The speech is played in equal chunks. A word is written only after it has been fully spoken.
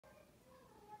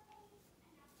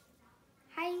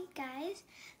Hi guys,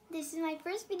 this is my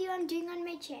first video I'm doing on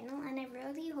my channel and I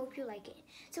really hope you like it.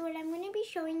 So what I'm going to be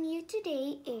showing you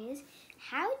today is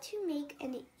how to make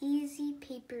an easy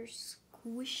paper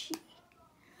squishy.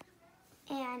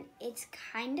 And it's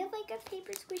kind of like a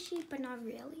paper squishy, but not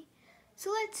really. So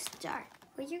let's start.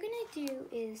 What you're going to do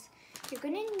is you're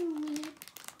going to need,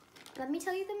 let me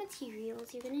tell you the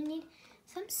materials. You're going to need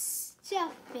some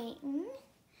stuffing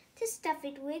to stuff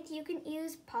it with. You can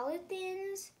use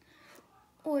polythene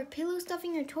or pillow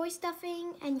stuffing or toy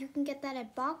stuffing, and you can get that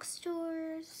at box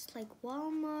stores like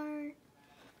Walmart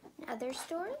and other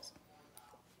stores.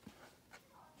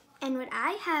 And what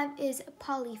I have is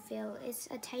polyfill. It's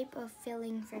a type of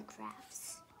filling for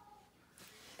crafts.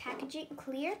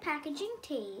 Clear packaging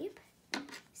tape,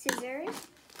 scissors,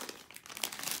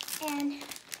 and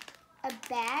a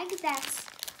bag that's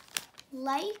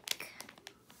like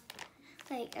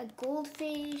a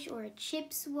goldfish or a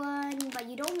chips one, but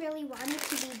you don't really want it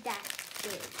to be that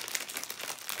big.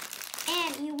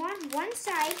 And you want one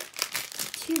side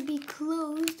to be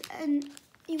closed, and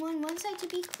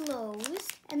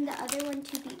the other one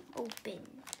to be open.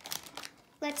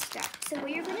 Let's start. So what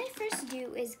you're gonna first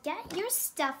do is get your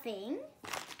stuffing,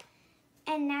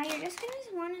 and now you're just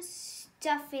gonna wanna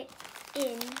stuff it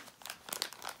in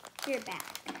your bag.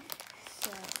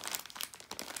 So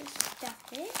just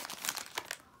stuff it.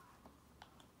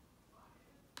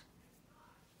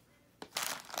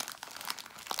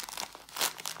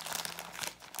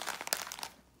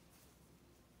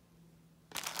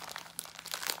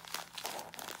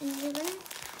 And you're going to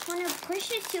want to push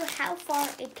it to how far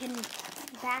it can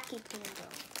back it can go.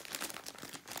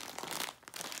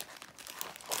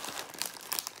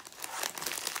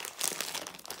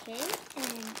 Okay,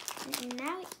 and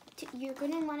now you're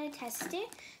going to want to test it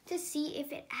to see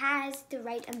if it has the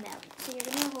right amount. So you're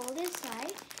going to hold it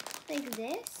aside like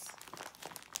this,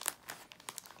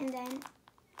 and then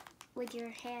with your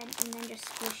hand, and then just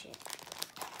squish it.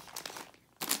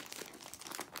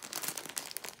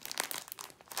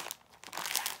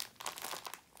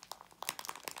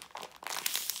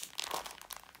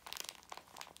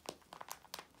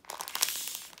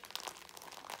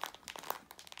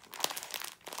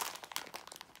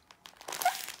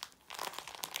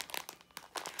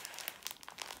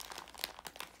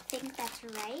 I think that's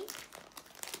right.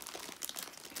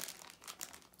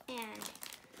 And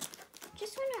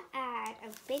just want to add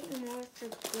a bit more for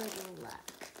good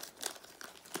luck.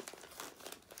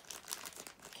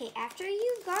 Okay, after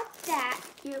you got that,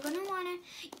 you're going to want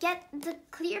to get the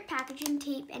clear packaging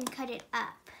tape and cut it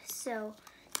up. So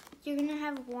you're going to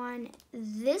have one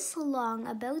this long,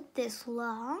 about this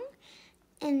long,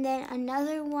 and then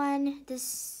another one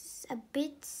this a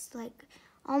bit like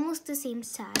almost the same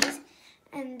size.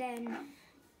 And then,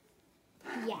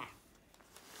 yeah.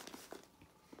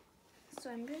 So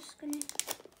I'm just gonna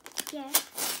get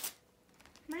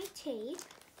my tape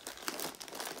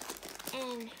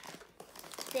and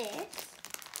this.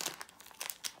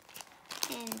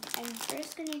 And I'm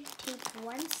first gonna tape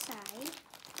one side,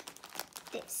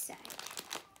 this side.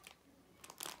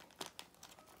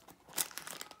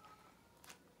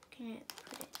 Gonna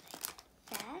put it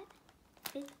like that,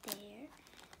 fit there.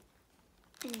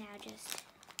 And now just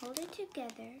hold it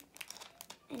together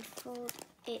and fold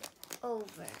it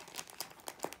over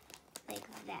like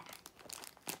that.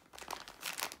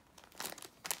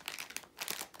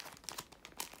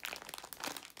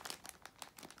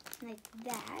 Like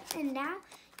that. And now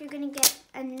you're gonna get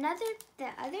the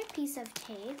other piece of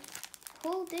tape,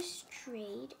 hold this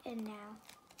straight, and now,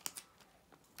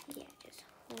 yeah, just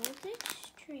hold it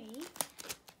straight,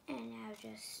 and now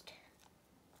just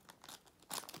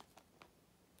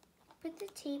put the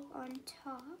tape on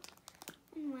top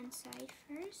on one side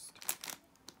first,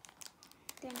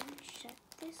 then shut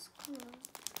this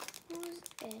close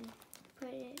and put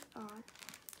it on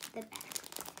the back.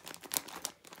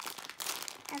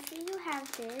 After you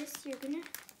have this, you're gonna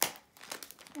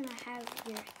have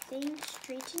your thing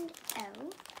straightened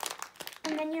out,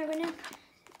 and then you're gonna,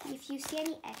 if you see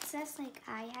any excess like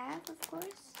I have, of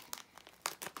course,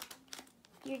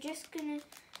 you're just gonna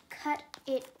cut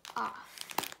it off.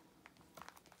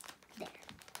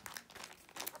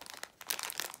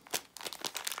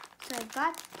 So I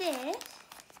got this,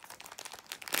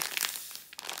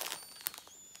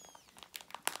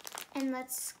 and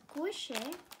let's squish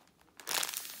it.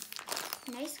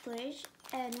 Nice squish.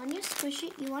 And when you squish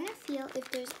it, you want to feel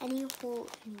if there's any hole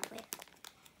anywhere.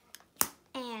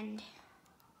 And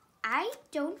I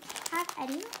don't have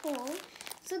any hole,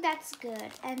 so that's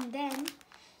good. And then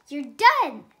you're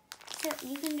done. So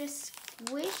you can just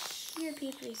squish your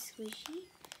paper squishy.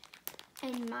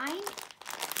 And mine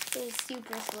is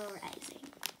super slow rising.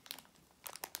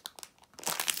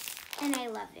 And I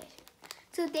love it.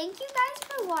 So thank you guys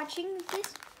for watching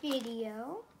this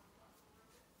video.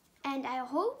 And I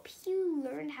hope you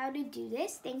learned how to do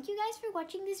this. Thank you guys for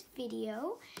watching this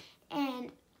video.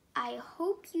 And I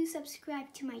hope you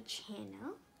subscribe to my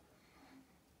channel,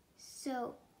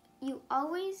 so you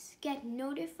always get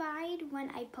notified when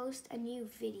I post a new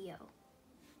video.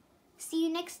 See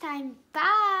you next time.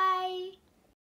 Bye!